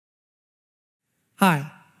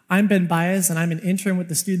Hi, I'm Ben Baez, and I'm an intern with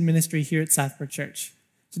the student ministry here at Southport Church.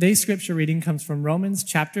 Today's scripture reading comes from Romans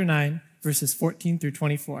chapter 9, verses 14 through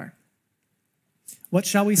 24. What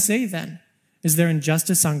shall we say then? Is there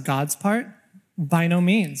injustice on God's part? By no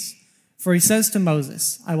means. For he says to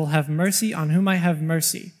Moses, I will have mercy on whom I have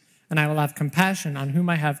mercy, and I will have compassion on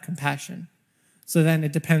whom I have compassion. So then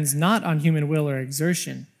it depends not on human will or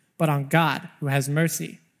exertion, but on God who has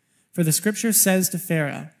mercy. For the scripture says to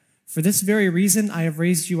Pharaoh, for this very reason I have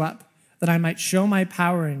raised you up, that I might show my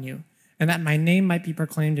power in you, and that my name might be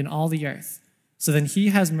proclaimed in all the earth. So then he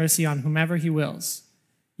has mercy on whomever he wills.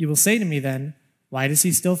 You will say to me then, why does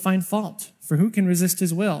he still find fault? For who can resist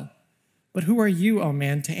his will? But who are you, O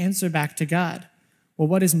man, to answer back to God? Will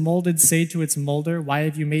what is molded say to its molder, why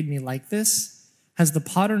have you made me like this? Has the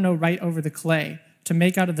potter no right over the clay, to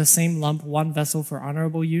make out of the same lump one vessel for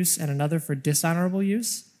honorable use and another for dishonorable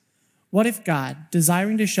use? What if God,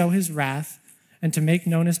 desiring to show his wrath and to make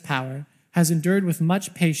known his power, has endured with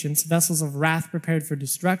much patience vessels of wrath prepared for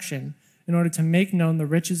destruction, in order to make known the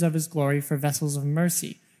riches of his glory for vessels of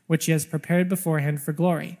mercy, which he has prepared beforehand for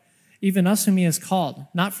glory, even us whom he has called,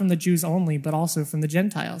 not from the Jews only, but also from the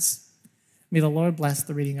Gentiles? May the Lord bless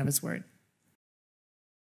the reading of his word.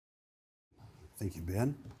 Thank you,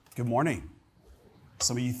 Ben. Good morning.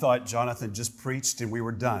 Some of you thought Jonathan just preached and we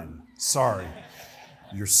were done. Sorry.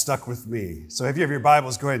 You're stuck with me. So if you have your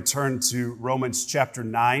Bibles, go ahead and turn to Romans chapter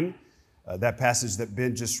 9, that passage that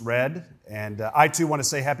Ben just read. And I too want to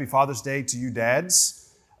say happy Father's Day to you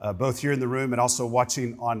dads, both here in the room and also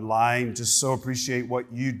watching online. Just so appreciate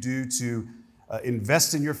what you do to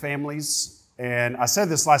invest in your families. And I said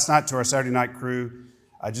this last night to our Saturday night crew.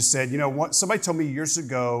 I just said, you know what? Somebody told me years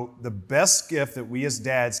ago, the best gift that we as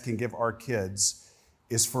dads can give our kids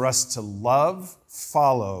is for us to love,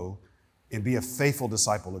 follow, and be a faithful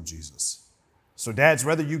disciple of Jesus. So dads,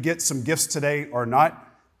 whether you get some gifts today or not,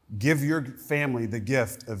 give your family the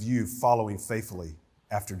gift of you following faithfully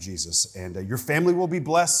after Jesus. And your family will be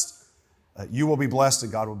blessed, you will be blessed,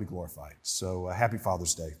 and God will be glorified. So happy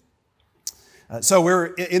Father's Day. So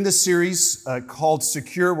we're in this series called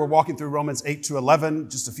Secure. We're walking through Romans 8 to 11,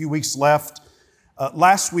 just a few weeks left.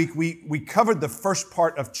 Last week, we covered the first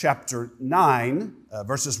part of chapter 9,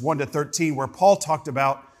 verses 1 to 13, where Paul talked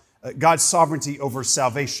about God's sovereignty over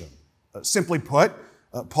salvation. Simply put,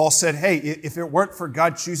 Paul said, hey, if it weren't for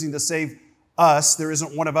God choosing to save us, there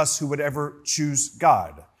isn't one of us who would ever choose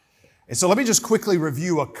God. And so let me just quickly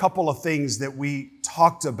review a couple of things that we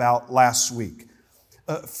talked about last week.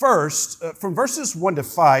 First, from verses 1 to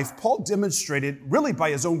 5, Paul demonstrated, really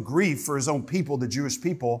by his own grief for his own people, the Jewish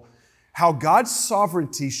people, how God's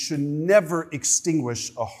sovereignty should never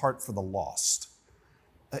extinguish a heart for the lost.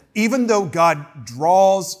 Even though God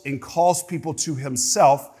draws and calls people to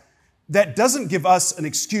himself, that doesn't give us an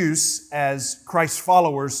excuse as Christ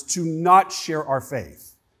followers to not share our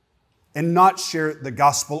faith and not share the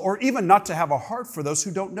gospel, or even not to have a heart for those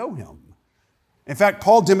who don't know him. In fact,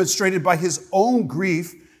 Paul demonstrated by his own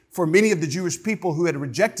grief for many of the Jewish people who had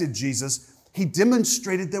rejected Jesus, he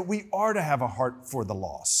demonstrated that we are to have a heart for the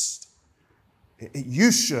lost.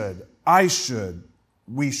 You should, I should,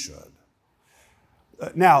 we should.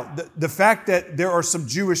 Now, the fact that there are some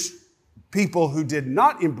Jewish people who did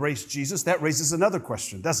not embrace Jesus, that raises another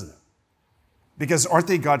question, doesn't it? Because aren't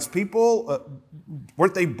they God's people?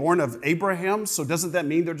 Weren't they born of Abraham? So doesn't that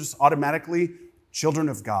mean they're just automatically children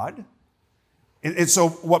of God? And so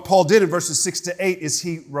what Paul did in verses 6 to 8 is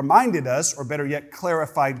he reminded us, or better yet,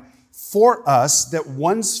 clarified for us that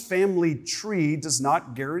one's family tree does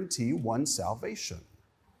not guarantee one's salvation.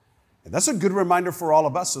 And that's a good reminder for all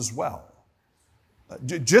of us as well.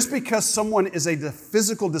 Just because someone is a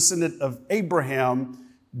physical descendant of Abraham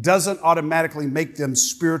doesn't automatically make them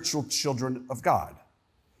spiritual children of God.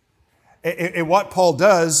 And what Paul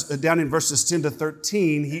does down in verses 10 to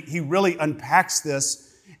 13, he really unpacks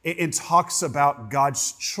this and talks about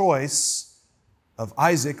God's choice of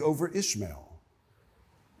Isaac over Ishmael,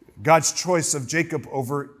 God's choice of Jacob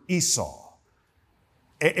over Esau.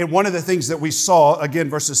 And one of the things that we saw, again,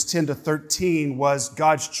 verses 10 to 13, was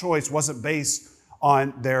God's choice wasn't based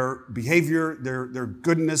on their behavior, their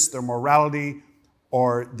goodness, their morality,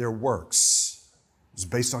 or their works. It was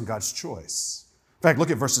based on God's choice. In fact,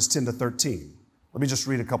 look at verses 10 to 13. Let me just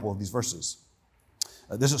read a couple of these verses.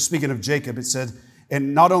 This is speaking of Jacob. It said,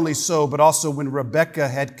 and not only so, but also when Rebekah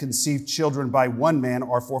had conceived children by one man,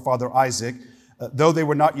 our forefather Isaac, though they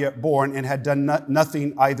were not yet born and had done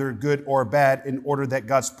nothing either good or bad, in order that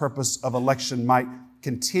God's purpose of election might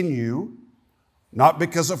continue, not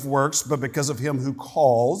because of works, but because of him who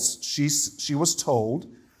calls, she was told,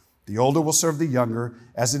 the older will serve the younger,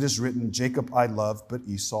 as it is written, Jacob I loved, but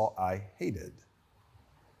Esau I hated.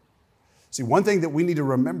 See, one thing that we need to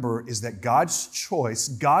remember is that God's choice,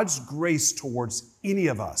 God's grace towards any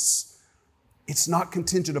of us, it's not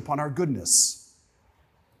contingent upon our goodness.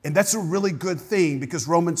 And that's a really good thing because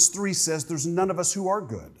Romans 3 says there's none of us who are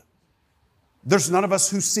good. There's none of us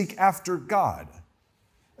who seek after God.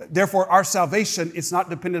 Therefore, our salvation, it's not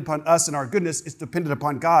dependent upon us and our goodness, it's dependent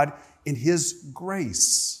upon God in His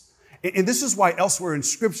grace. And this is why elsewhere in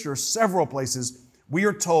Scripture, several places, we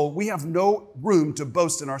are told we have no room to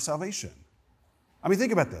boast in our salvation. I mean,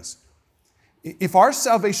 think about this. If our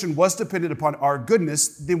salvation was dependent upon our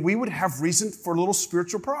goodness, then we would have reason for a little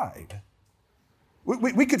spiritual pride.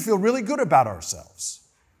 We could feel really good about ourselves.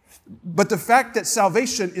 But the fact that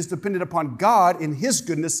salvation is dependent upon God in His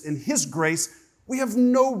goodness, in His grace, we have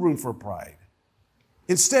no room for pride.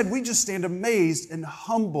 Instead, we just stand amazed and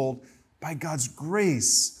humbled by God's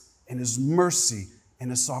grace and His mercy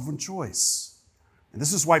and His sovereign choice. And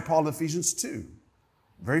this is why Paul in Ephesians 2,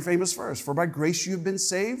 very famous verse, for by grace you have been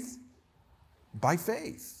saved by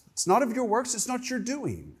faith. It's not of your works, it's not your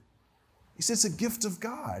doing. He says it's a gift of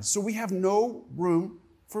God. So we have no room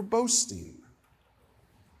for boasting.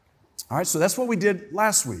 All right, so that's what we did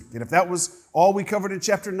last week. And if that was all we covered in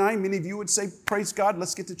chapter 9, many of you would say, praise God,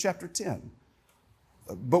 let's get to chapter 10.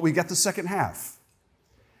 But we got the second half.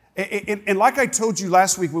 And like I told you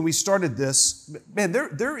last week when we started this, man,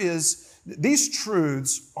 these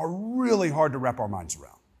truths are really hard to wrap our minds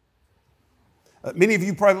around. Many of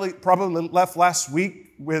you probably left last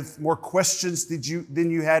week with more questions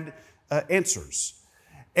than you had answers.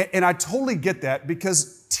 And I totally get that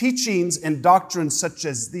because teachings and doctrines such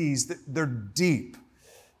as these, they're deep,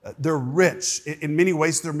 they're rich. In many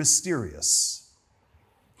ways, they're mysterious.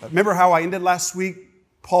 Remember how I ended last week?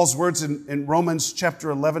 Paul's words in Romans chapter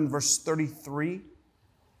 11, verse 33.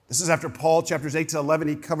 This is after Paul, chapters 8 to 11,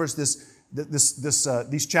 he covers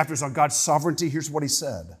these chapters on God's sovereignty. Here's what he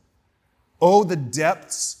said. Oh, the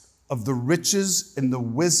depths of the riches and the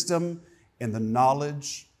wisdom and the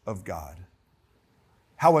knowledge of God.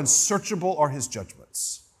 How unsearchable are His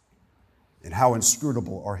judgments, and how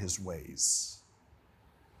inscrutable are His ways.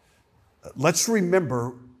 Let's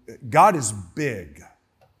remember, God is big.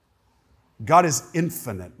 God is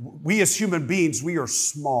infinite. We as human beings, we are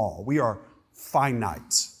small. We are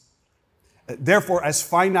finite. Therefore, as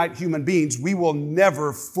finite human beings, we will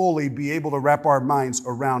never fully be able to wrap our minds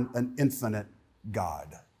around an infinite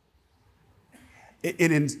God.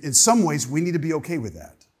 And in some ways, we need to be okay with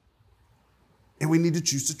that. And we need to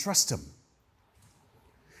choose to trust Him.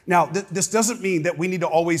 Now, this doesn't mean that we need to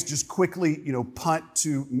always just quickly, punt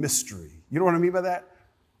to mystery. You know what I mean by that?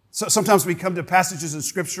 So sometimes we come to passages in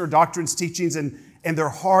Scripture, doctrines, teachings, and they're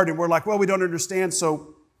hard, and we're like, well, we don't understand,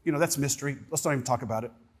 so, that's mystery. Let's not even talk about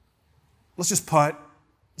it. Let's just punt.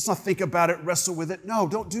 Let's not think about it, wrestle with it. No,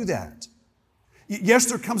 don't do that. Yes,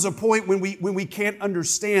 there comes a point when we can't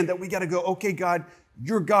understand that we got to go, okay, God,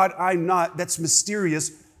 you're God, I'm not. That's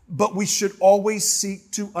mysterious. But we should always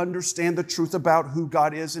seek to understand the truth about who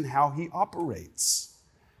God is and how He operates.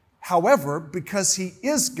 However, because He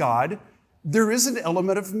is God, there is an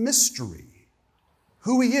element of mystery.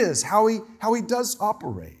 Who He is, how he does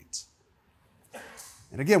operate.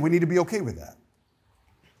 And again, we need to be okay with that.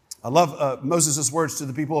 I love Moses' words to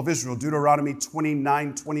the people of Israel, Deuteronomy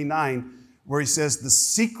 29:29, where he says, the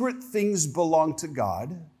secret things belong to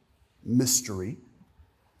God, mystery,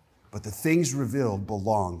 but the things revealed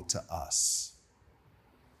belong to us.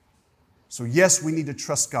 So yes, we need to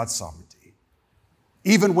trust God's sovereignty,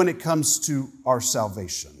 even when it comes to our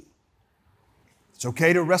salvation. It's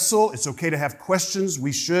okay to wrestle. It's okay to have questions.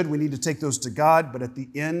 We need to take those to God. But at the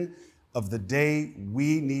end of the day,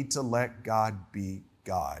 we need to let God be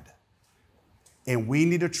God. And we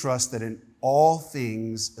need to trust that in all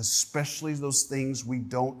things, especially those things we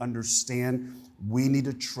don't understand, we need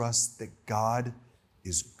to trust that God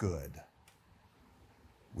is good.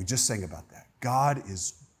 We just sang about that. God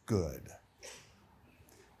is good.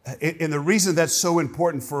 And the reason that's so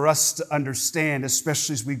important for us to understand,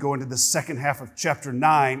 especially as we go into the second half of chapter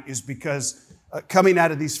 9, is because coming out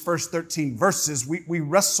of these first 13 verses, we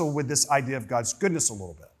wrestle with this idea of God's goodness a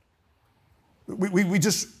little bit. We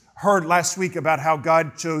just heard last week about how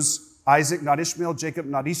God chose Isaac, not Ishmael, Jacob,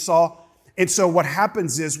 not Esau. And so what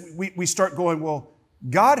happens is we start going, well,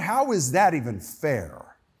 God, how is that even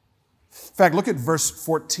fair? In fact, look at verse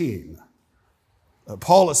 14.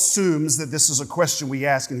 Paul assumes that this is a question we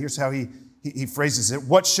ask, and here's how he phrases it.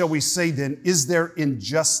 What shall we say then? Is there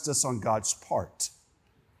injustice on God's part?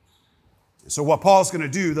 So what Paul's going to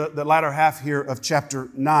do, the latter half here of chapter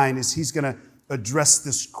 9, is he's going to address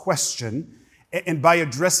this question. And by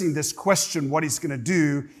addressing this question, what he's going to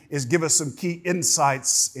do is give us some key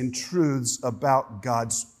insights and truths about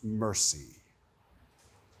God's mercy.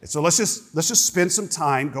 And so let's just spend some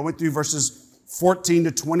time going through verses 14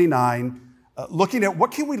 to 29, looking at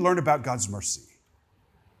what can we learn about God's mercy?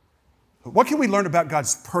 What can we learn about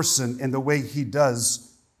God's person and the way he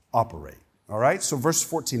does operate? All right, so verse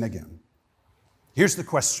 14 again. Here's the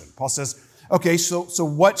question. Paul says, okay, so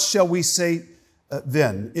what shall we say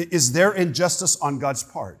then? Is there injustice on God's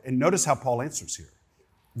part? And notice how Paul answers here.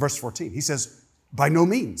 Verse 14, he says, by no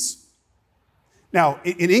means. Now,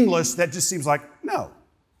 in English, that just seems like no.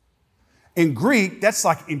 In Greek, that's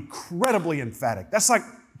like incredibly emphatic. That's like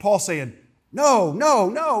Paul saying, no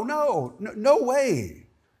way.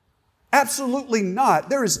 Absolutely not.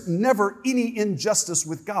 There is never any injustice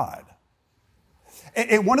with God.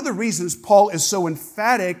 And one of the reasons Paul is so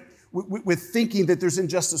emphatic with thinking that there's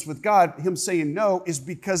injustice with God, him saying no, is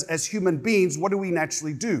because as human beings, what do we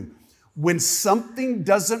naturally do? When something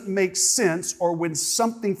doesn't make sense, or when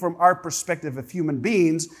something from our perspective of human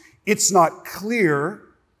beings, it's not clear,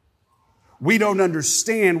 we don't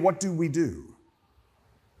understand, what do?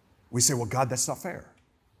 We say, well, God, that's not fair.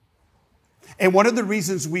 And one of the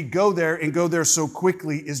reasons we go there so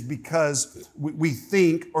quickly is because we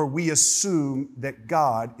think or we assume that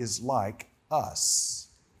God is like us.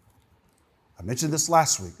 I mentioned this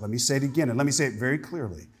last week. Let me say it again, and let me say it very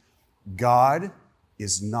clearly. God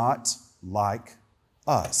is not like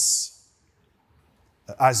us.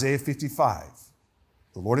 Isaiah 55,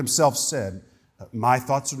 the Lord himself said, my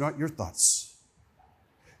thoughts are not your thoughts.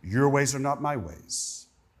 Your ways are not my ways.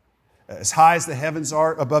 As high as the heavens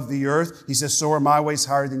are above the earth, he says, so are my ways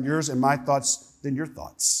higher than yours and my thoughts than your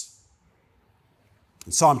thoughts.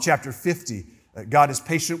 In Psalm chapter 50, God is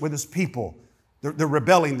patient with his people. They're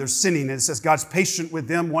rebelling, they're sinning. And it says God's patient with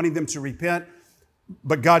them, wanting them to repent.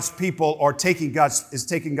 But God's people are taking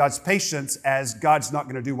God's patience as God's not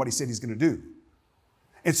going to do what he said he's going to do.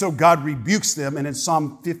 And so God rebukes them. And in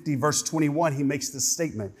Psalm 50, verse 21, he makes this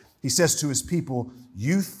statement. He says to his people,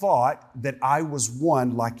 you thought that I was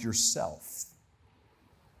one like yourself.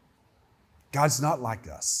 God's not like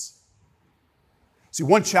us. See,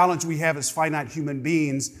 one challenge we have as finite human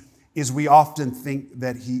beings is we often think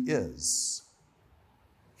that he is.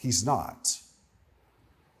 He's not.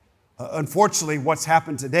 Unfortunately, what's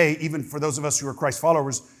happened today, even for those of us who are Christ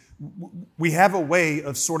followers, we have a way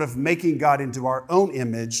of sort of making God into our own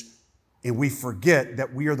image, and we forget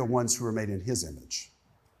that we are the ones who are made in his image.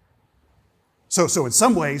 So in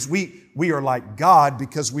some ways, we are like God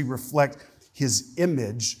because we reflect his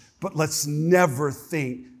image, but let's never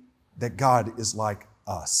think that God is like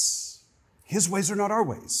us. His ways are not our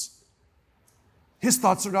ways. His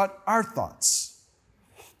thoughts are not our thoughts.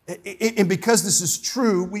 And because this is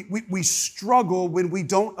true, we struggle when we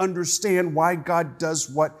don't understand why God does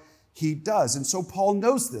what he does. And so Paul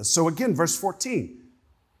knows this. So again, verse 14,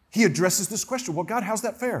 he addresses this question. Well, God, how's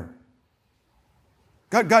that fair?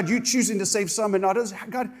 God, you choosing to save some and not others.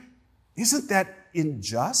 God, isn't that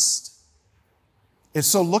unjust? And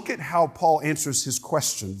so look at how Paul answers his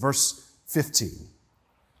question. Verse 15.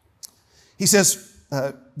 He says,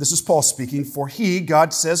 this is Paul speaking, for he,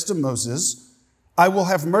 God, says to Moses, I will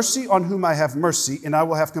have mercy on whom I have mercy, and I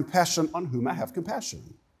will have compassion on whom I have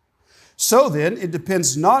compassion. So then, it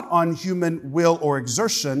depends not on human will or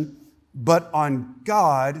exertion, but on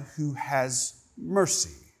God who has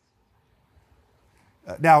mercy.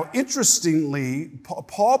 Now, interestingly,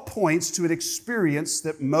 Paul points to an experience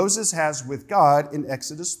that Moses has with God in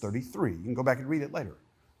Exodus 33. You can go back and read it later.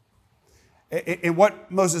 And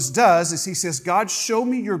what Moses does is he says, God, show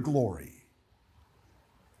me your glory.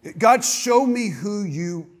 God, show me who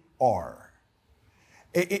you are.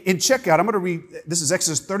 And check out, I'm going to read, this is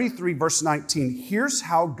Exodus 33, verse 19. Here's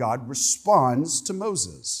how God responds to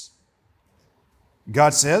Moses.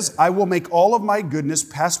 God says, I will make all of my goodness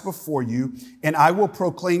pass before you, and I will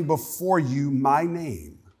proclaim before you my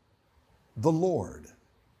name, the Lord.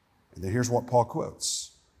 And then here's what Paul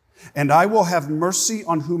quotes. And I will have mercy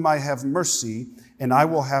on whom I have mercy, and I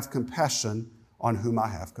will have compassion on whom I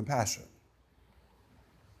have compassion.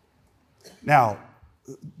 Now,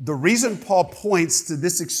 the reason Paul points to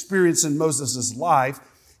this experience in Moses' life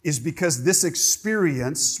is because this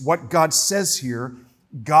experience, what God says here,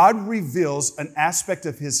 God reveals an aspect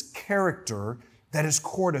of his character that is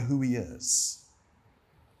core to who he is.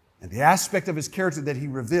 And the aspect of his character that he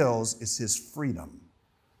reveals is his freedom.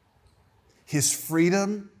 His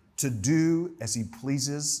freedom to do as he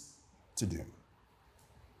pleases to do.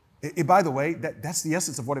 And by the way, that's the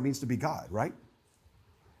essence of what it means to be God, right?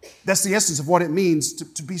 That's the essence of what it means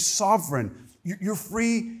to be sovereign. You're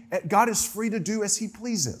free. God is free to do as he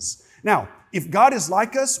pleases. Now, if God is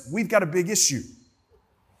like us, we've got a big issue.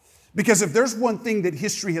 Because if there's one thing that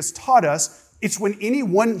history has taught us, it's when any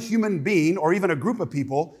one human being or even a group of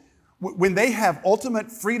people, when they have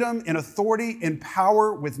ultimate freedom and authority and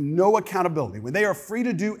power with no accountability, when they are free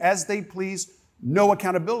to do as they please, no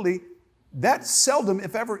accountability, that seldom,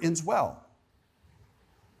 if ever, ends well.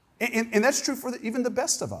 And that's true for even the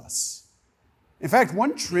best of us. In fact,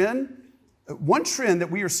 one trend that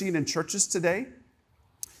we are seeing in churches today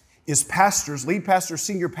is pastors, lead pastors,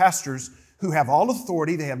 senior pastors, who have all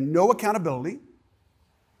authority. They have no accountability.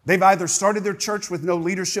 They've either started their church with no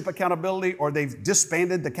leadership accountability or they've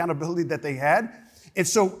disbanded the accountability that they had. And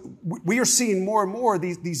so we are seeing more and more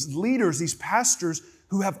these leaders, these pastors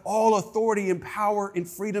who have all authority and power and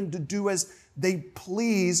freedom to do as they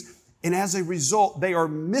please. And as a result, they are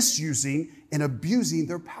misusing and abusing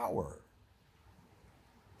their power.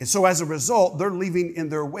 And so as a result, they're leaving in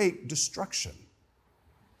their wake destruction.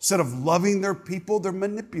 Instead of loving their people, they're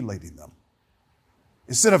manipulating them.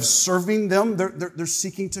 Instead of serving them, they're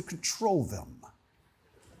seeking to control them.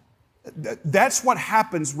 That's what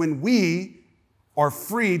happens when we are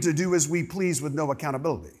free to do as we please with no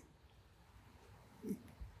accountability.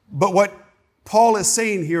 But what Paul is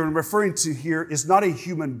saying here and referring to here is not a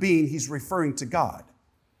human being. He's referring to God.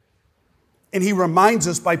 And he reminds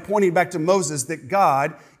us by pointing back to Moses that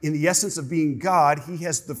God, in the essence of being God, he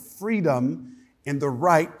has the freedom and the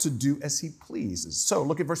right to do as he pleases. So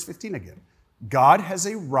look at verse 15 again. God has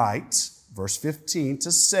a right, verse 15,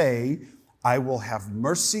 to say, I will have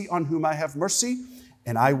mercy on whom I have mercy,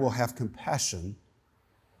 and I will have compassion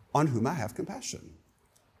on whom I have compassion.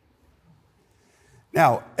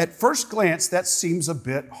 Now, at first glance, that seems a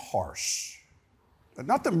bit harsh. But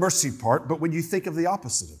not the mercy part, but when you think of the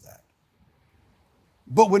opposite of that.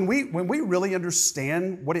 But when we really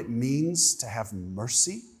understand what it means to have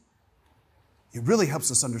mercy, it really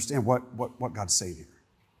helps us understand what God's saying here.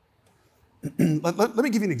 Let me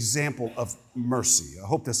give you an example of mercy. I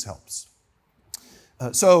hope this helps.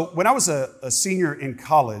 So when I was a senior in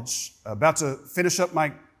college, about to finish up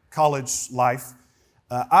my college life,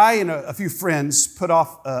 I and a few friends put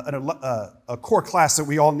off a core class that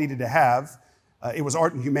we all needed to have. It was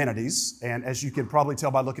art and humanities. And as you can probably tell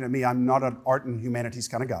by looking at me, I'm not an art and humanities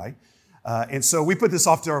kind of guy. And so we put this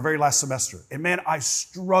off to our very last semester. And man, I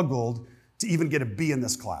struggled to even get a B in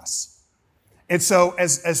this class. And so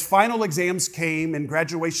as final exams came and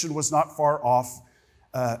graduation was not far off,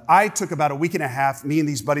 I took about a week and a half, me and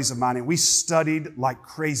these buddies of mine, and we studied like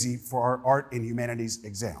crazy for our art and humanities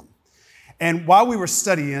exam. And while we were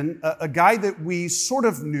studying, a guy that we sort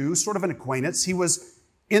of knew, sort of an acquaintance, he was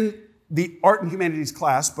in the art and humanities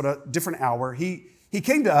class, but a different hour. He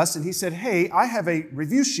came to us and he said, hey, I have a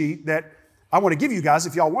review sheet that I want to give you guys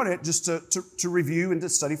if y'all want it, just to review and to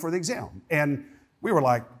study for the exam. And we were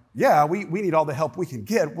like, yeah, we need all the help we can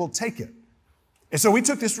get. We'll take it. And so we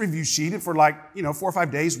took this review sheet, and for 4 or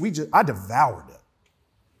 5 days, I devoured it.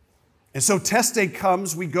 And so test day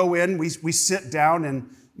comes, we go in, we sit down, and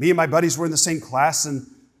me and my buddies were in the same class, and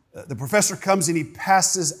the professor comes and he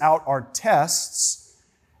passes out our tests.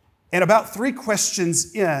 And about 3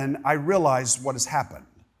 questions in, I realized what has happened.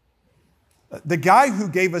 The guy who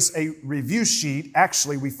gave us a review sheet,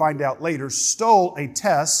 actually, we find out later, stole a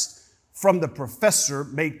test from the professor,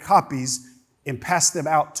 made copies, and passed them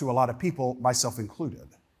out to a lot of people, myself included.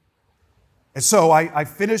 And so I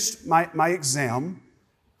finished my exam.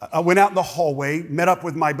 I went out in the hallway, met up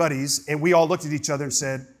with my buddies, and we all looked at each other and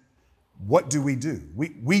said, what do?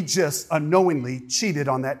 We just unknowingly cheated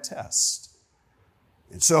on that test.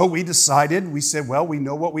 And so we said, well, we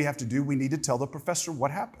know what we have to do. We need to tell the professor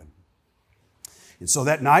what happened. And so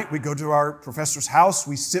that night we go to our professor's house,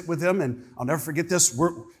 we sit with him, and I'll never forget this.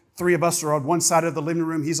 3 of us are on one side of the living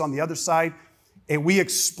room, he's on the other side, and we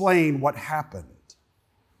explain what happened.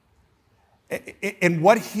 And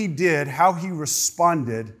what he did, how he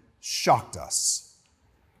responded, shocked us.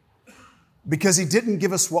 Because he didn't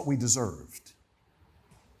give us what we deserved.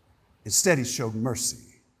 Instead, he showed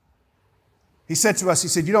mercy. He said to us,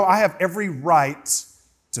 I have every right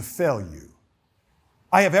to fail you.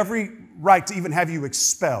 I have every right to even have you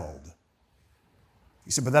expelled.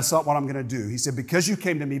 He said, but that's not what I'm going to do. He said, because you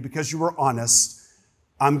came to me, because you were honest,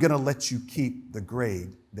 I'm going to let you keep the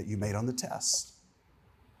grade that you made on the test.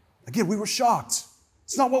 Again, we were shocked.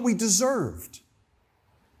 It's not what we deserved.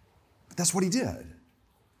 But that's what he did.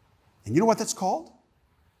 And you know what that's called?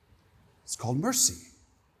 It's called mercy.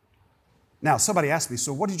 Now, somebody asked me,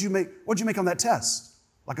 so what did you make on that test?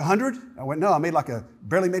 Like 100? I went, no, I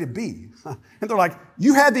barely made a B. And they're like,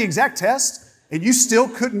 you had the exact test and you still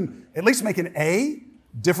couldn't at least make an A?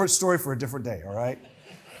 Different story for a different day, all right?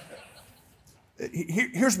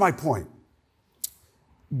 Here's my point.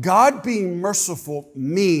 God being merciful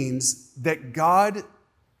means that God,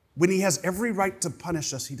 when he has every right to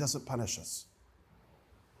punish us, he doesn't punish us.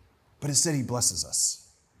 But instead he blesses us.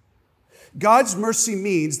 God's mercy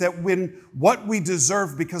means that when what we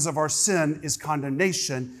deserve because of our sin is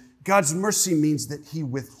condemnation, God's mercy means that he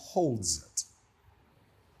withholds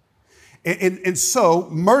it. And so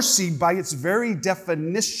mercy by its very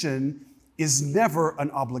definition is never an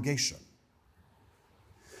obligation.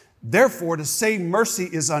 Therefore, to say mercy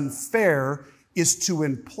is unfair is to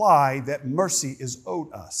imply that mercy is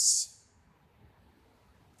owed us.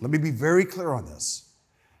 Let me be very clear on this.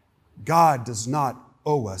 God does not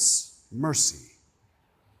owe us mercy.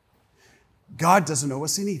 God doesn't owe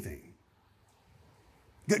us anything.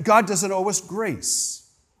 God doesn't owe us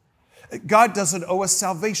grace. God doesn't owe us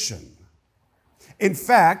salvation. In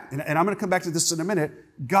fact, and I'm going to come back to this in a minute,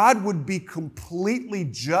 God would be completely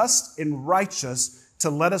just and righteous to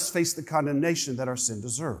let us face the condemnation that our sin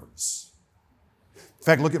deserves. In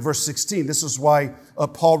fact, look at verse 16. This is why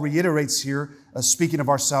Paul reiterates here, speaking of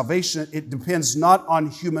our salvation, it depends not on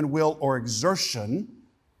human will or exertion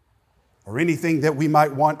or anything that we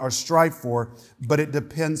might want or strive for, but it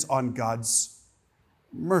depends on God's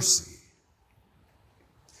mercy.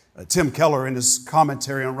 Tim Keller, in his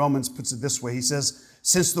commentary on Romans, puts it this way. He says,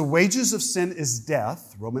 since the wages of sin is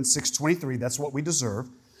death, Romans 6:23, that's what we deserve.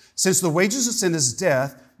 Since the wages of sin is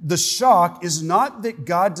death, the shock is not that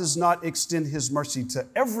God does not extend his mercy to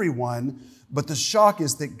everyone, but the shock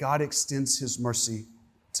is that God extends his mercy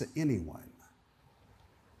to anyone.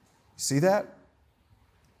 See that?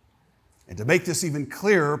 And to make this even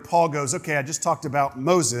clearer, Paul goes, okay, I just talked about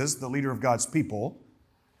Moses, the leader of God's people.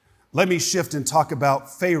 Let me shift and talk about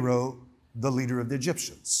Pharaoh, the leader of the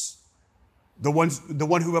Egyptians, the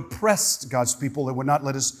one who oppressed God's people and would not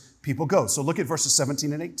let his people go. So look at verses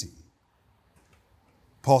 17 and 18.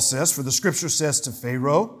 Paul says, for the scripture says to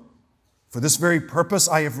Pharaoh, for this very purpose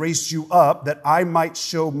I have raised you up, that I might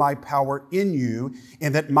show my power in you,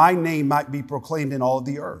 and that my name might be proclaimed in all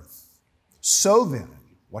the earth. So then,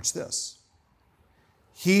 watch this.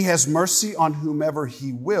 He has mercy on whomever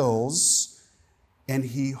he wills, and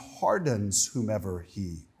he hardens whomever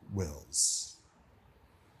he wills.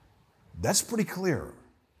 That's pretty clear.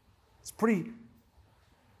 It's pretty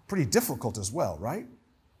difficult as well, right?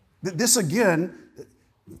 This again,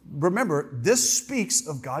 remember, this speaks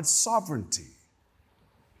of God's sovereignty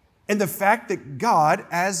and the fact that God,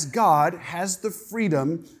 as God, has the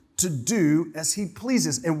freedom to do as he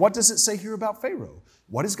pleases. And what does it say here about Pharaoh?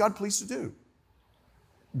 What is God pleased to do?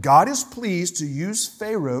 God is pleased to use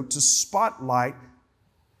Pharaoh to spotlight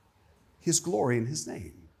his glory and his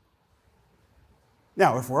name.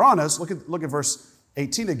 Now, if we're honest, look at verse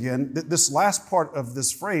 18 again. This last part of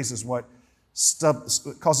this phrase is what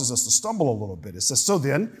causes us to stumble a little bit. It says, so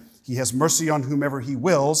then, he has mercy on whomever he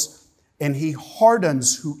wills, and he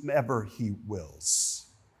hardens whomever he wills.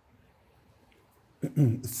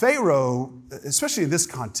 Pharaoh, especially in this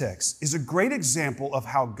context, is a great example of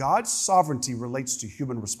how God's sovereignty relates to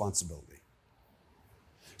human responsibility.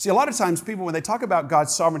 See, a lot of times people, when they talk about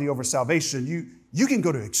God's sovereignty over salvation, you can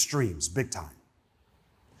go to extremes big time.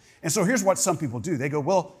 And so here's what some people do. They go,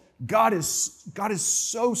 well, God is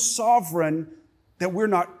so sovereign that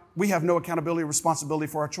we have no accountability or responsibility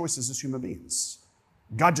for our choices as human beings.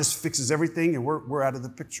 God just fixes everything and we're out of the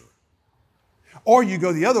picture. Or you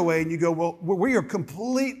go the other way and you go, well, we are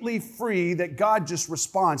completely free that God just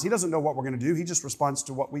responds. He doesn't know what we're going to do. He just responds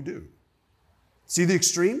to what we do. See the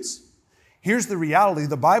extremes? Here's the reality.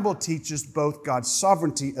 The Bible teaches both God's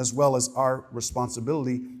sovereignty as well as our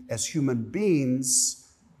responsibility as human beings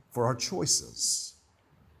for our choices.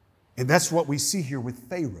 And that's what we see here with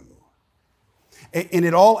Pharaoh. And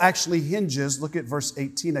it all actually hinges, look at verse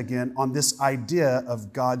 18 again, on this idea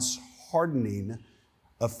of God's hardening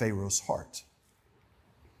of Pharaoh's heart.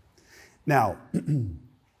 Now,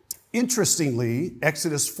 interestingly,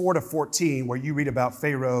 Exodus 4-14, where you read about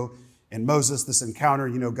Pharaoh and Moses, this encounter,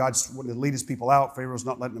 God's wanting to lead his people out, Pharaoh's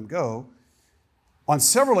not letting them go. On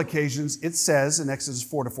several occasions, it says in Exodus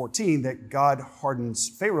 4-14 that God hardens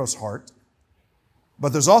Pharaoh's heart,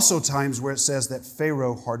 but there's also times where it says that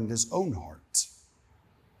Pharaoh hardened his own heart.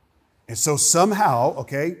 And so somehow,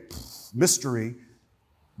 mystery,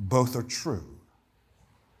 both are true.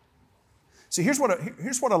 See, here's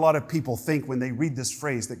what a lot of people think when they read this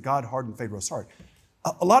phrase that God hardened Pharaoh's heart.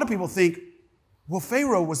 A lot of people think, well,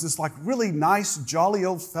 Pharaoh was this really nice, jolly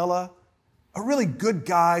old fella, a really good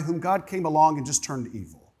guy whom God came along and just turned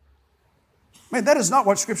evil. Man, that is not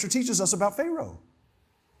what Scripture teaches us about Pharaoh.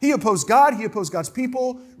 He opposed God. He opposed God's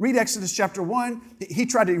people. Read Exodus chapter 1. He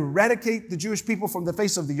tried to eradicate the Jewish people from the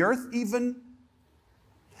face of the earth even.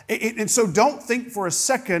 And so don't think for a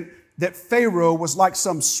second that Pharaoh was like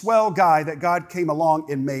some swell guy that God came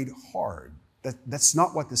along and made hard. That's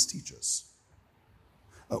not what this teaches.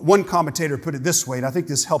 One commentator put it this way, and I think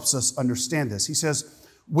this helps us understand this. He says,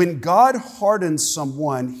 when God hardens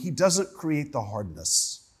someone, he doesn't create the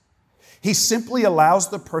hardness. He simply allows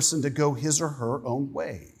the person to go his or her own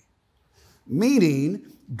way. Meaning,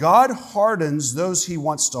 God hardens those he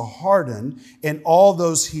wants to harden, and all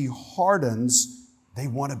those he hardens, they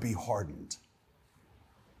want to be hardened.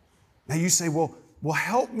 Now you say, well,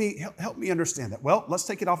 help me understand that. Well, let's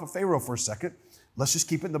take it off of Pharaoh for a second. Let's just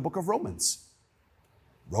keep it in the book of Romans.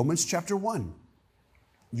 Romans chapter 1.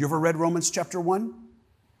 You ever read Romans chapter 1?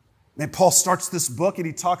 And Paul starts this book and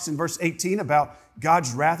he talks in verse 18 about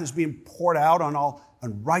God's wrath is being poured out on all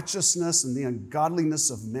unrighteousness and the ungodliness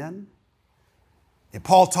of men. And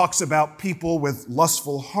Paul talks about people with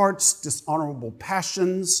lustful hearts, dishonorable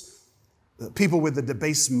passions, people with a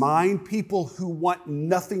debased mind, people who want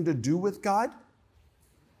nothing to do with God.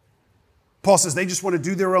 Paul says they just want to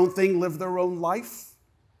do their own thing, live their own life.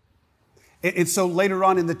 And so later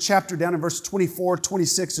on in the chapter, down in verse 24,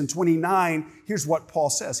 26, and 29, here's what Paul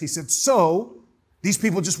says. He said, so these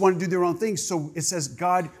people just want to do their own thing. So it says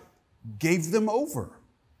God gave them over.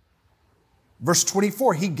 Verse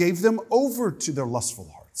 24, he gave them over to their lustful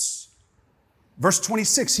hearts. Verse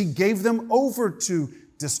 26, he gave them over to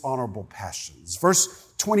dishonorable passions.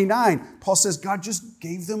 Verse 29, Paul says God just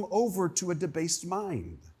gave them over to a debased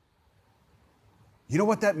mind. You know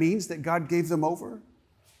what that means, that God gave them over?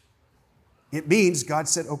 It means God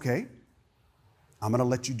said, okay, I'm going to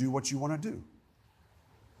let you do what you want to do.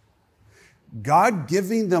 God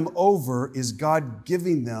giving them over is God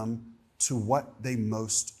giving them to what they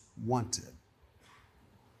most wanted.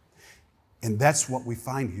 And that's what we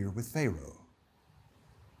find here with Pharaoh.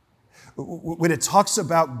 When it talks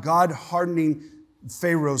about God hardening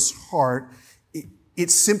Pharaoh's heart,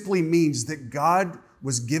 it simply means that God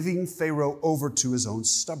was giving Pharaoh over to his own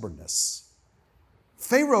stubbornness.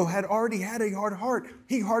 Pharaoh had already had a hard heart.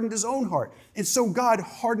 He hardened his own heart. And so God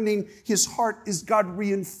hardening his heart is God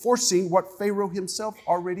reinforcing what Pharaoh himself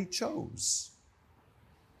already chose.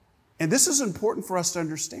 And this is important for us to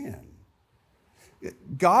understand.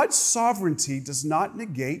 God's sovereignty does not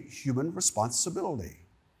negate human responsibility.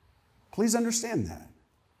 Please understand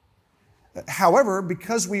that. However,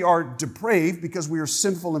 because we are depraved, because we are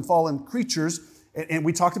sinful and fallen creatures, and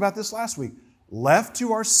we talked about this last week, left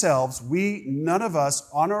to ourselves, none of us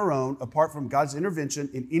on our own, apart from God's intervention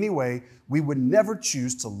in any way, we would never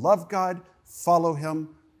choose to love God, follow him,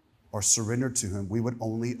 or surrender to him. We would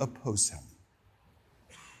only oppose him.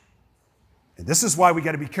 And this is why we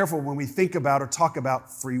got to be careful when we think about or talk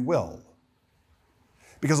about free will.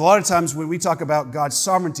 Because a lot of times when we talk about God's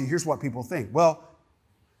sovereignty, here's what people think. Well,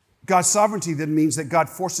 God's sovereignty then means that God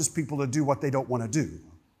forces people to do what they don't want to do.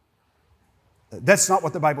 That's not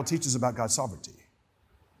what the Bible teaches about God's sovereignty.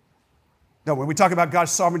 No, when we talk about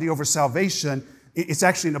God's sovereignty over salvation, it's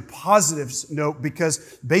actually in a positive note,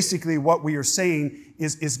 because basically what we are saying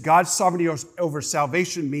is God's sovereignty over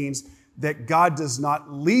salvation means that God does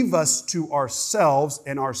not leave us to ourselves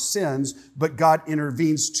and our sins, but God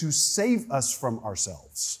intervenes to save us from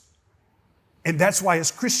ourselves. And that's why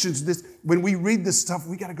as Christians, when we read this stuff,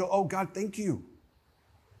 we got to go, oh, God, thank you.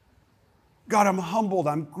 God, I'm humbled.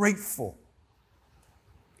 I'm grateful.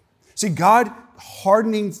 See, God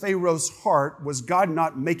hardening Pharaoh's heart was God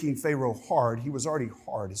not making Pharaoh hard. He was already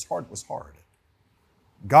hard. His heart was hard.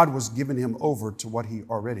 God was giving him over to what he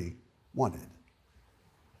already wanted.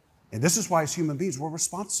 And this is why as human beings, we're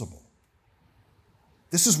responsible.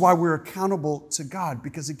 This is why we're accountable to God,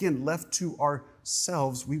 because again, left to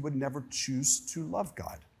ourselves, we would never choose to love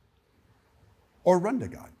God or run to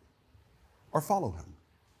God or follow him.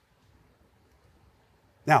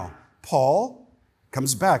 Now, Paul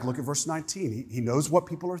comes back. Look at verse 19. He knows what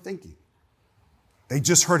people are thinking. They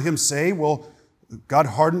just heard him say, well, God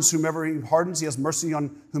hardens whomever he hardens. He has mercy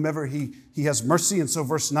on whomever he has mercy. And so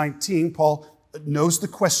verse 19, Paul knows the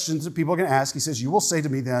questions that people are going to ask. He says, you will say to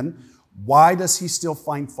me then, why does he still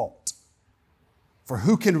find fault? For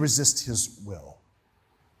who can resist his will?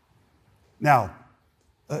 Now,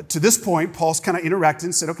 to this point, Paul's kind of interacted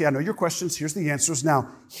and said, okay, I know your questions. Here's the answers. Now,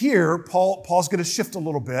 here, Paul's going to shift a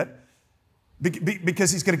little bit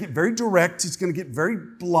because he's going to get very direct. He's going to get very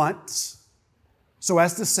blunt. So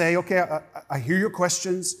as to say, okay, I hear your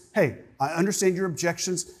questions. Hey, I understand your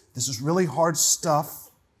objections. This is really hard stuff.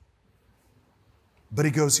 But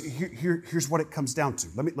he goes, here's what it comes down to.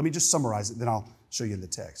 Let me just summarize it, then I'll show you in the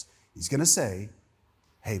text. He's going to say,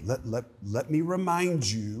 hey, let me remind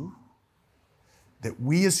you that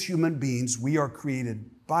we as human beings, we are created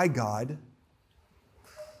by God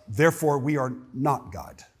Therefore, we are not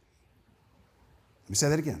God. Let me say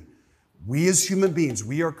that again. We as human beings,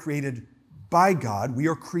 we are created by God. We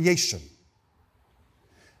are creation.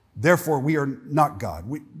 Therefore, we are not God.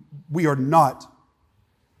 We are not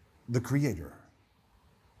the Creator.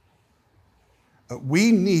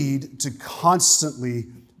 We need to constantly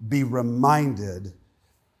be reminded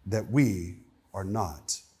that we are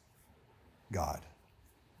not God.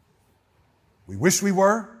 We wish we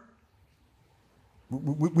were.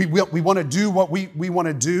 We want to do what we want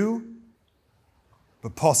to do.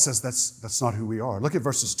 But Paul says that's not who we are. Look at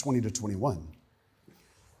verses 20 to 21.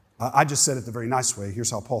 I just said it the very nice way.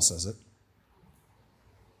 Here's how Paul says it.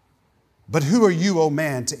 But who are you, O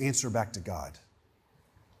man, to answer back to God?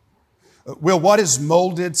 Will what is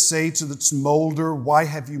molded say to its molder, why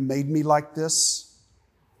have you made me like this?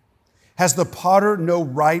 Has the potter no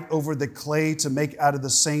right over the clay to make out of the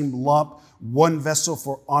same lump one vessel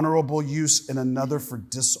for honorable use and another for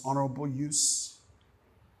dishonorable use?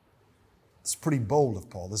 It's pretty bold of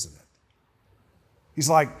Paul, isn't it? He's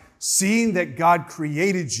like, seeing that God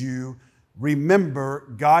created you,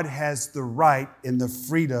 remember God has the right and the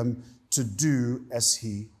freedom to do as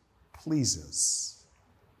He pleases.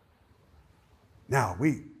 Now,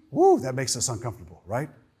 that makes us uncomfortable, right?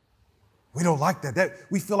 We don't like that.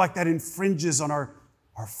 We feel like that infringes on our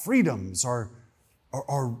freedoms, our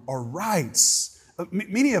rights.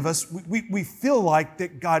 Many of us, we feel like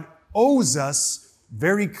that God owes us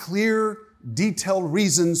very clear, detailed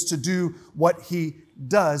reasons to do what He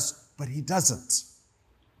does, but He doesn't.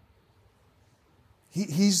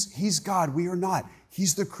 He's God. We are not.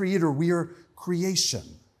 He's the Creator. We are creation.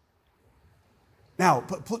 Now,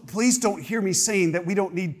 please don't hear me saying that we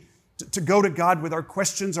don't need to go to God with our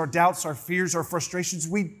questions, our doubts, our fears, our frustrations.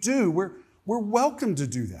 We do. We're welcome to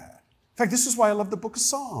do that. In fact, this is why I love the book of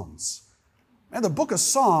Psalms. Man, the book of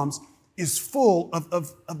Psalms is full of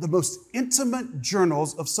the most intimate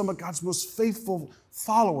journals of some of God's most faithful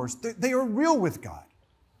followers. They are real with God.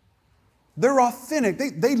 They're authentic.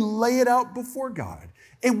 They lay it out before God.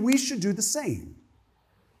 And we should do the same.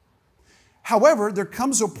 However, there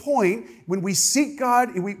comes a point when we seek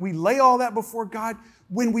God and we lay all that before God,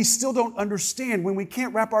 when we still don't understand, when we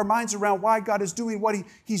can't wrap our minds around why God is doing what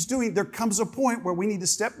He's doing, there comes a point where we need to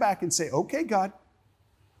step back and say, okay, God,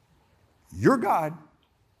 you're God,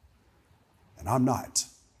 and I'm not.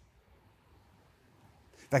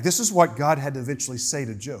 In fact, this is what God had to eventually say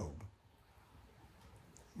to Job.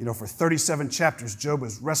 You know, for 37 chapters, Job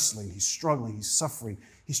is wrestling, he's struggling, he's suffering,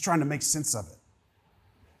 he's trying to make sense of it.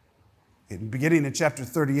 Beginning in chapter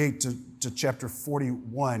 38 to chapter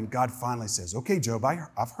 41, God finally says, okay, Job,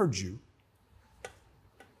 I've heard you.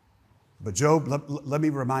 But Job, let me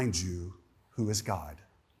remind you who is God.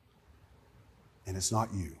 And it's not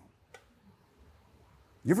you.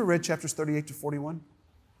 You ever read chapters 38 to 41?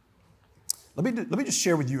 Let me just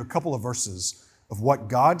share with you a couple of verses of what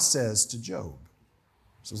God says to Job.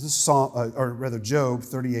 So this is Job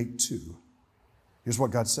 38:2. Here's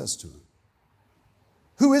what God says to him.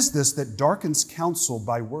 Who is this that darkens counsel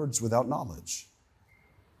by words without knowledge?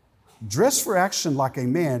 Dress for action like a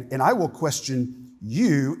man, and I will question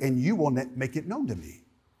you, and you will make it known to me.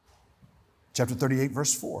 Chapter 38,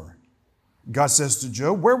 verse 4. God says to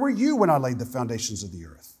Job, where were you when I laid the foundations of the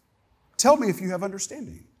earth? Tell me if you have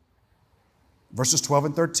understanding. Verses 12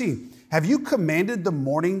 and 13. Have you commanded the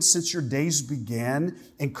morning since your days began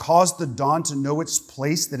and caused the dawn to know its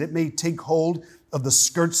place, that it may take hold of the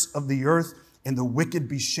skirts of the earth and the wicked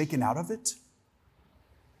be shaken out of it?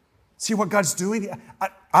 See what God's doing?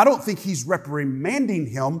 I don't think He's reprimanding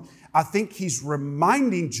him. I think He's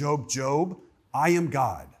reminding Job, I am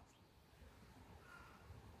God.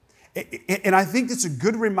 And I think it's a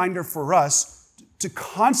good reminder for us to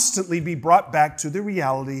constantly be brought back to the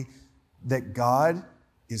reality that God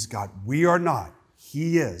is God. We are not.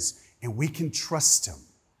 He is. And we can trust Him.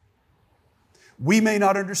 We may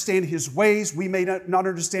not understand His ways. We may not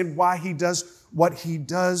understand why He does what He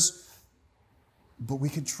does. But we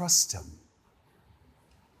can trust Him.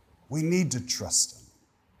 We need to trust Him.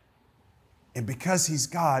 And because He's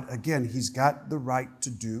God, again, He's got the right to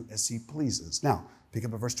do as He pleases. Now, pick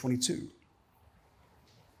up at verse 22.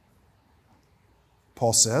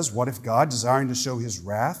 Paul says, what if God, desiring to show His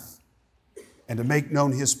wrath and to make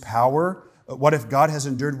known His power, what if God has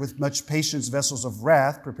endured with much patience vessels of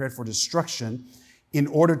wrath prepared for destruction, in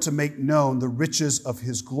order to make known the riches of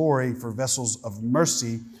His glory for vessels of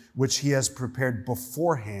mercy, which He has prepared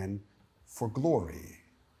beforehand for glory.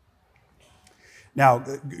 Now,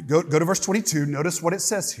 go to verse 22. Notice what it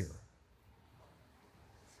says here.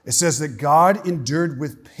 It says that God endured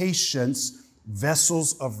with patience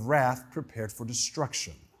vessels of wrath prepared for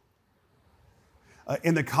destruction.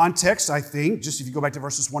 In the context, I think, just if you go back to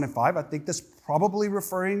verses 1 and 5, I think that's probably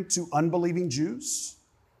referring to unbelieving Jews.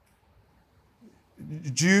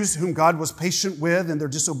 Jews whom God was patient with in their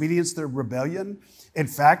disobedience, their rebellion. In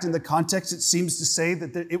fact, in the context, it seems to say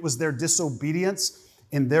that it was their disobedience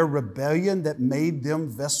and their rebellion that made them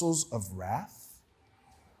vessels of wrath.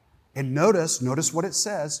 And notice what it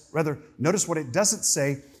says. Rather, notice what it doesn't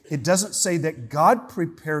say. It doesn't say that God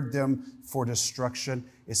prepared them for destruction.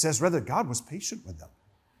 It says, rather, God was patient with them.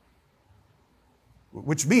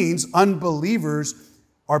 Which means unbelievers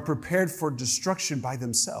are prepared for destruction by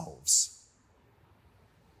themselves.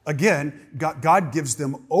 Again, God gives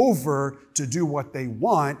them over to do what they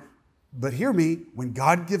want. But hear me, when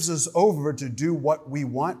God gives us over to do what we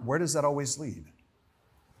want, where does that always lead?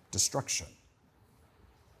 Destruction.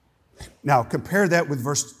 Now, compare that with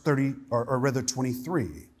verse 30, or rather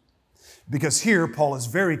 23. Because here, Paul is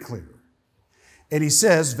very clear. And he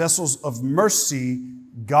says, vessels of mercy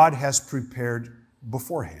God has prepared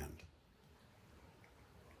beforehand.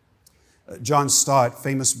 John Stott,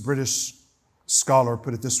 famous British scholar,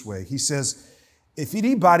 put it this way. He says, if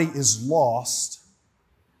anybody is lost,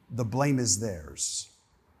 the blame is theirs.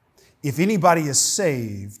 If anybody is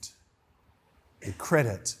saved, the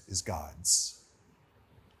credit is God's.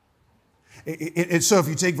 And so if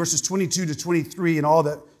you take verses 22 to 23 and all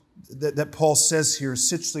that Paul says here,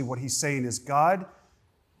 essentially what he's saying is God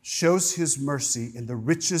shows his mercy in the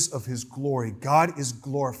riches of his glory. God is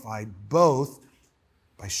glorified both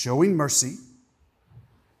by showing mercy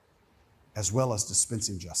as well as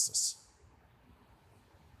dispensing justice.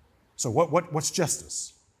 So what's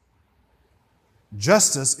justice?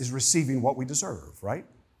 Justice is receiving what we deserve, right?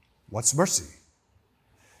 What's mercy?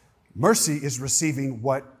 Mercy is receiving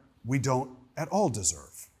what we don't at all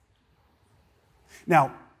deserve.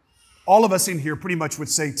 Now, all of us in here pretty much would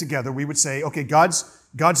say together, we would say, okay, God's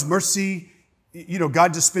mercy,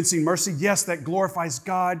 God dispensing mercy, yes, that glorifies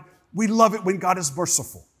God. We love it when God is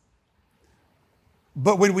merciful.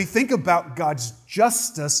 But when we think about God's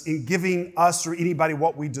justice in giving us or anybody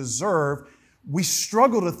what we deserve, we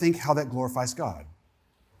struggle to think how that glorifies God.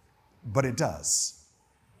 But it does.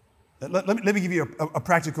 Let me give you a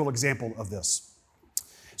practical example of this.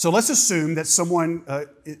 So let's assume that someone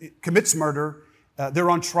commits murder, they're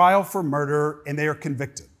on trial for murder, and they are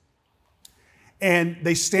convicted. And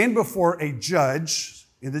they stand before a judge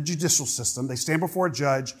in the judicial system. They stand before a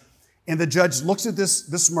judge, and the judge looks at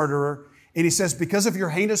this murderer, and he says, because of your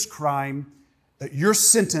heinous crime, your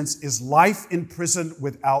sentence is life in prison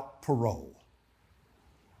without parole.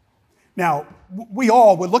 Now, we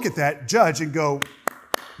all would look at that judge and go,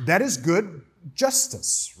 that is good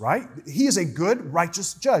justice, right? He is a good,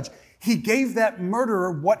 righteous judge. He gave that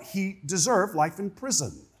murderer what he deserved, life in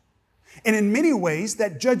prison. And in many ways,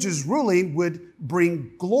 that judge's ruling would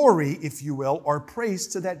bring glory, if you will, or praise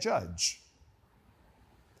to that judge.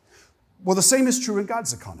 Well, the same is true in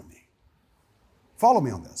God's economy. Follow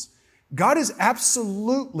me on this. God is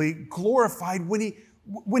absolutely glorified when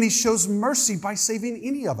he shows mercy by saving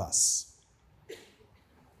any of us.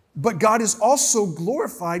 But God is also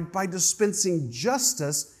glorified by dispensing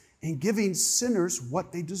justice and giving sinners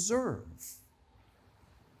what they deserve.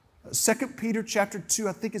 2 Peter chapter 2,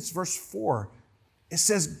 I think it's verse 4. It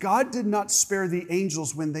says, God did not spare the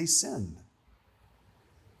angels when they sinned.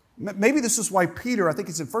 Maybe this is why Peter, I think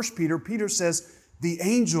it's in 1 Peter, Peter says, the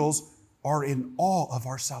angels are in awe of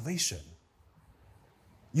our salvation.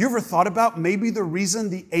 You ever thought about maybe the reason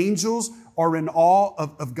the angels are in awe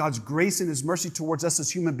of God's grace and His mercy towards us as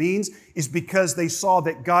human beings is because they saw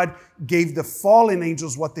that God gave the fallen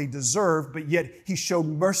angels what they deserved, but yet He showed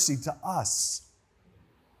mercy to us.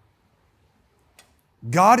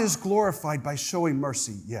 God is glorified by showing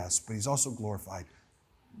mercy, yes, but He's also glorified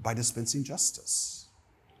by dispensing justice.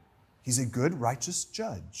 He's a good, righteous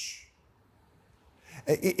judge.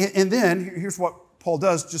 And then, here's what Paul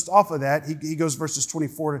does just off of that. He goes verses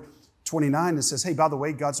 24 to 29 and says, hey, by the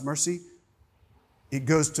way, God's mercy, it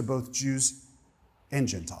goes to both Jews and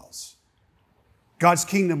Gentiles. God's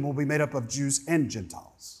kingdom will be made up of Jews and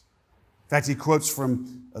Gentiles. In fact, he quotes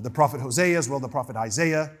from the prophet Hosea as well as the prophet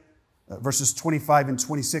Isaiah, verses 25 and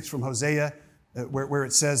 26 from Hosea, where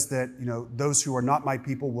it says that, those who are not my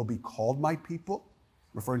people will be called my people,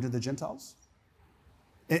 referring to the Gentiles.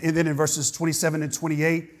 And then in verses 27 and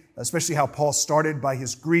 28, especially how Paul started by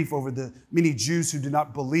his grief over the many Jews who did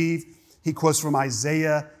not believe, he quotes from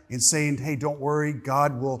Isaiah in saying, hey, don't worry,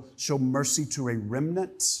 God will show mercy to a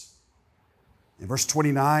remnant. In verse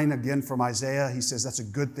 29, again from Isaiah, he says that's a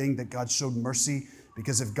good thing that God showed mercy,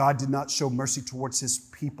 because if God did not show mercy towards His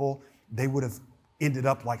people, they would have ended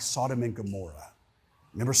up like Sodom and Gomorrah.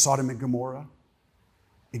 Remember Sodom and Gomorrah?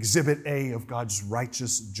 Exhibit A of God's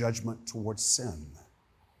righteous judgment towards sin.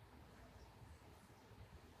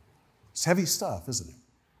 It's heavy stuff, isn't it?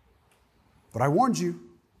 But I warned you.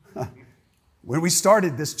 When we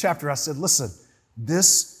started this chapter, I said, listen,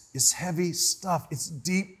 this is heavy stuff. It's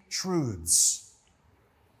deep truths.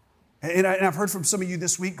 And I've heard from some of you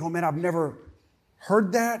this week going, man, I've never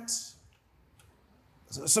heard that.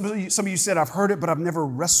 Some of you said, I've heard it, but I've never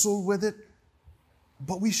wrestled with it.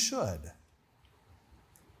 But we should.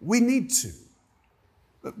 We need to.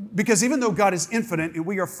 Because even though God is infinite and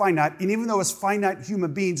we are finite, and even though as finite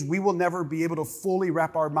human beings, we will never be able to fully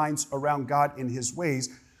wrap our minds around God in His ways,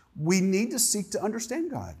 we need to seek to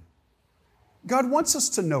understand God. God wants us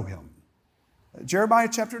to know Him. Jeremiah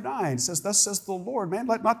chapter 9 says, thus says the Lord, man,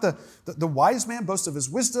 let not the wise man boast of his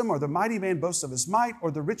wisdom, or the mighty man boast of his might, or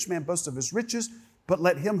the rich man boast of his riches, but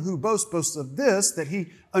let him who boasts boast of this, that he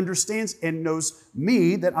understands and knows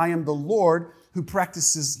me, that I am the Lord who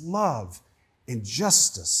practices love and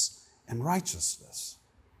justice and righteousness.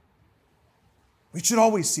 We should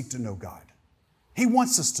always seek to know God. He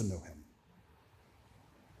wants us to know Him.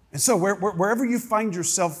 And so wherever you find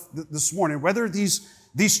yourself this morning, whether these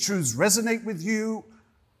truths resonate with you,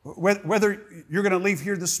 whether you're going to leave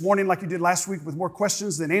here this morning like you did last week with more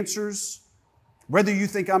questions than answers, whether you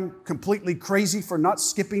think I'm completely crazy for not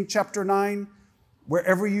skipping chapter 9,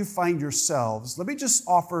 wherever you find yourselves, let me just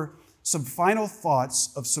offer some final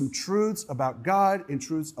thoughts of some truths about God and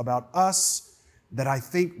truths about us that I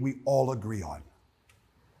think we all agree on.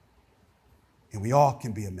 And we all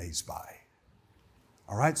can be amazed by.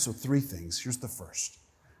 All right, so 3 things. Here's the first.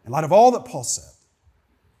 In light of all that Paul said,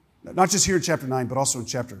 not just here in chapter 9, but also in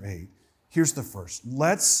chapter 8, here's the first.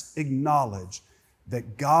 Let's acknowledge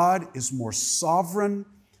that God is more sovereign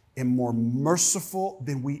and more merciful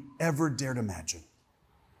than we ever dared imagine.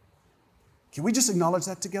 Can we just acknowledge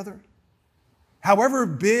that together? However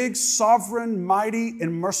big, sovereign, mighty,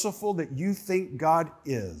 and merciful that you think God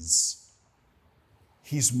is,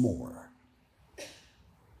 He's more.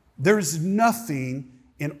 There is nothing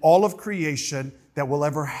in all of creation that will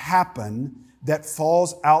ever happen that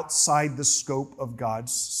falls outside the scope of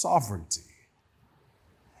God's sovereignty.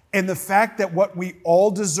 And the fact that what we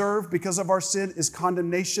all deserve because of our sin is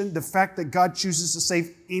condemnation, the fact that God chooses to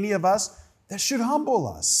save any of us, that should humble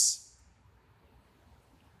us.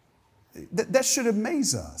 That should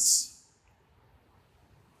amaze us.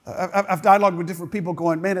 I've dialogued with different people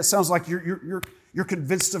going, man, it sounds like you're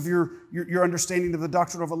convinced of your understanding of the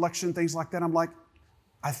doctrine of election, things like that. I'm like,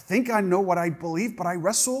 I think I know what I believe, but I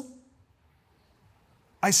wrestle.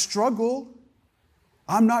 I struggle.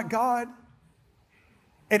 I'm not God.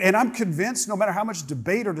 And I'm convinced no matter how much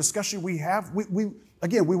debate or discussion we have, we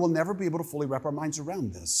will never be able to fully wrap our minds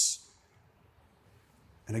around this.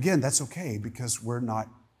 And again, that's okay because we're not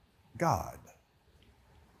God.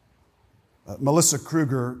 Melissa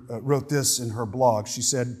Kruger wrote this in her blog. She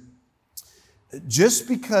said, just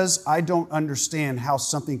because I don't understand how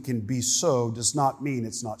something can be so does not mean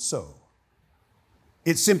it's not so.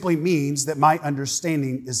 It simply means that my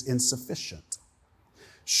understanding is insufficient.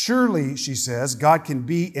 Surely, she says, God can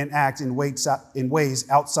be and act in ways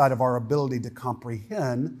outside of our ability to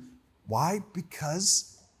comprehend. Why?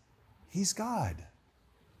 Because He's God.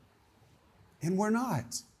 And we're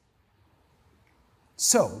not.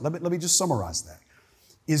 So, let me just summarize that.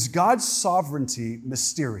 Is God's sovereignty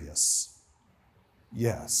mysterious?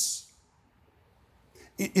 Yes.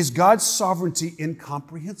 Is God's sovereignty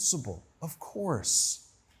incomprehensible? Of course.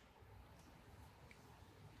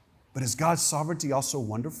 But is God's sovereignty also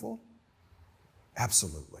wonderful?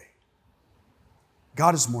 Absolutely.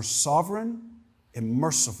 God is more sovereign and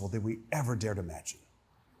merciful than we ever dared imagine.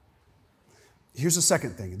 Here's the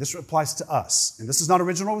second thing. This applies to us. And this is not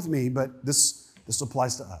original with me, but this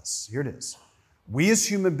applies to us. Here it is. We as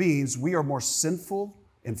human beings, we are more sinful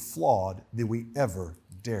and flawed than we ever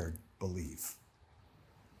dared believe.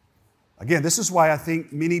 Again, this is why I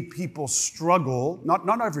think many people struggle,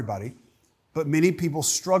 not everybody, but many people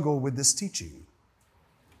struggle with this teaching.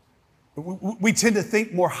 We tend to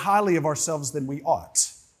think more highly of ourselves than we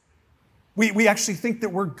ought. We actually think that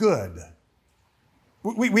we're good.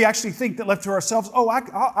 We actually think that left to ourselves,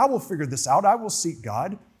 I will figure this out. I will seek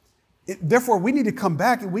God. Therefore, we need to come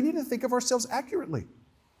back and we need to think of ourselves accurately,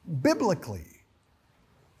 biblically.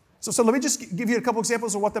 So let me just give you a couple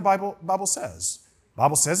examples of what the Bible says. The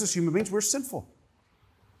Bible says as human beings, we're sinful.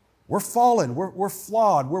 We're fallen. We're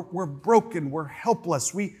flawed. We're broken. We're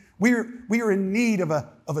helpless. We are in need of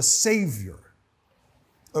a Savior.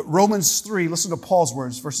 Romans 3, listen to Paul's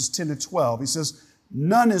words, verses 10 to 12. He says,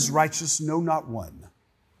 none is righteous, no, not one.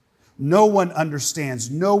 No one understands.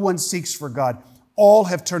 No one seeks for God. All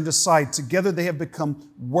have turned aside. Together they have become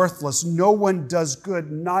worthless. No one does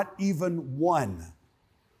good, not even one.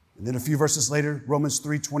 And then a few verses later, Romans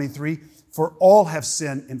 3:23, for all have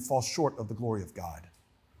sinned and fall short of the glory of God.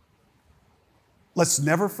 Let's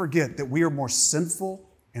never forget that we are more sinful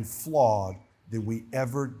and flawed than we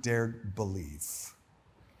ever dared believe.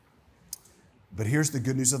 But here's the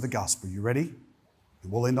good news of the gospel. You ready?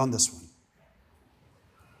 And we'll end on this one.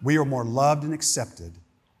 We are more loved and accepted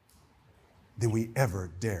than we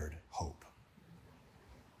ever dared hope.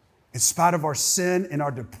 In spite of our sin and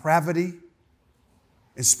our depravity,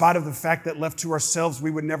 in spite of the fact that left to ourselves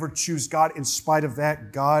we would never choose God, in spite of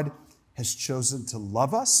that, God has chosen to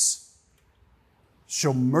love us,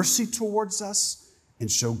 show mercy towards us, and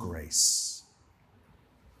show grace.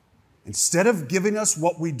 Instead of giving us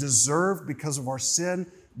what we deserve because of our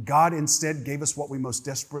sin, God instead gave us what we most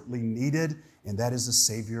desperately needed, and that is a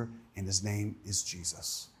Savior, and His name is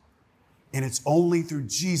Jesus. And it's only through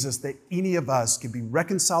Jesus that any of us can be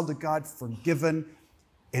reconciled to God, forgiven,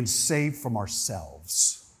 and saved from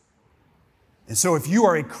ourselves. And so if you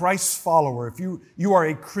are a Christ follower, if you are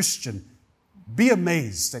a Christian, be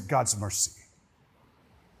amazed at God's mercy.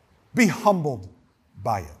 Be humbled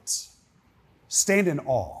by it. Stand in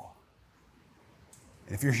awe.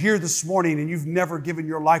 And if you're here this morning and you've never given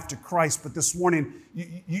your life to Christ, but this morning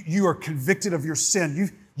you are convicted of your sin,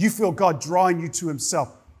 you feel God drawing you to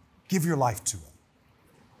Himself, give your life to Him.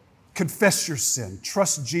 Confess your sin.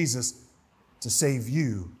 Trust Jesus to save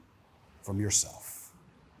you from yourself.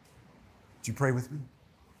 Would you pray with me?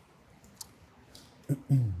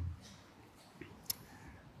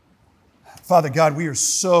 Father God, we are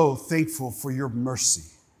so thankful for your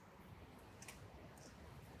mercy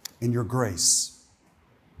and your grace.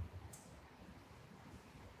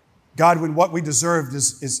 God, when what we deserved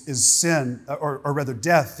is sin, or rather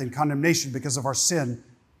death and condemnation because of our sin,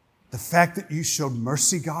 the fact that you showed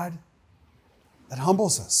mercy, God, that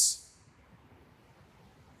humbles us.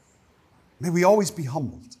 May we always be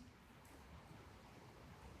humbled.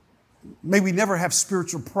 May we never have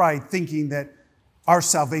spiritual pride thinking that our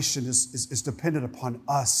salvation is dependent upon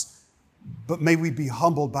us, but may we be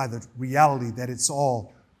humbled by the reality that it's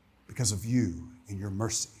all because of you and your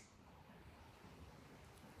mercy.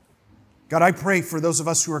 God, I pray for those of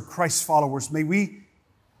us who are Christ followers, may we,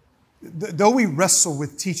 though we wrestle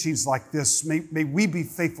with teachings like this, may we be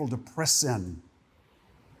faithful to press in,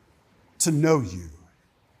 to know you,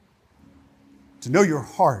 to know your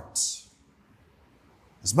heart,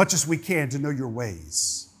 as much as we can to know your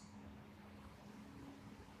ways.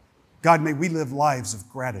 God, may we live lives of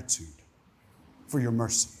gratitude for your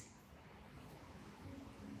mercy.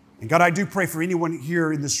 And God, I do pray for anyone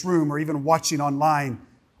here in this room or even watching online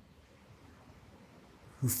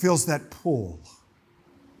who feels that pull,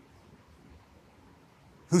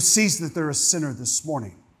 who sees that they're a sinner this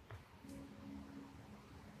morning.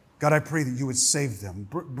 God, I pray that you would save them,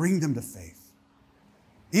 bring them to faith.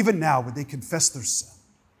 Even now, when they confess their sin,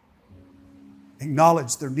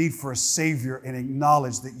 acknowledge their need for a Savior and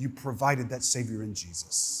acknowledge that you provided that Savior in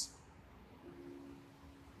Jesus.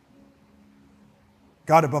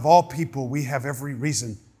 God, above all people, we have every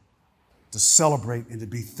reason to celebrate and to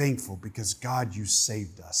be thankful because, God, you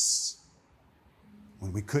saved us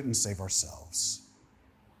when we couldn't save ourselves.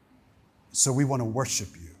 So we want to worship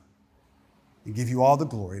you and give you all the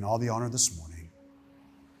glory and all the honor this morning.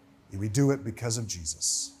 And we do it because of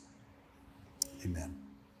Jesus. Amen.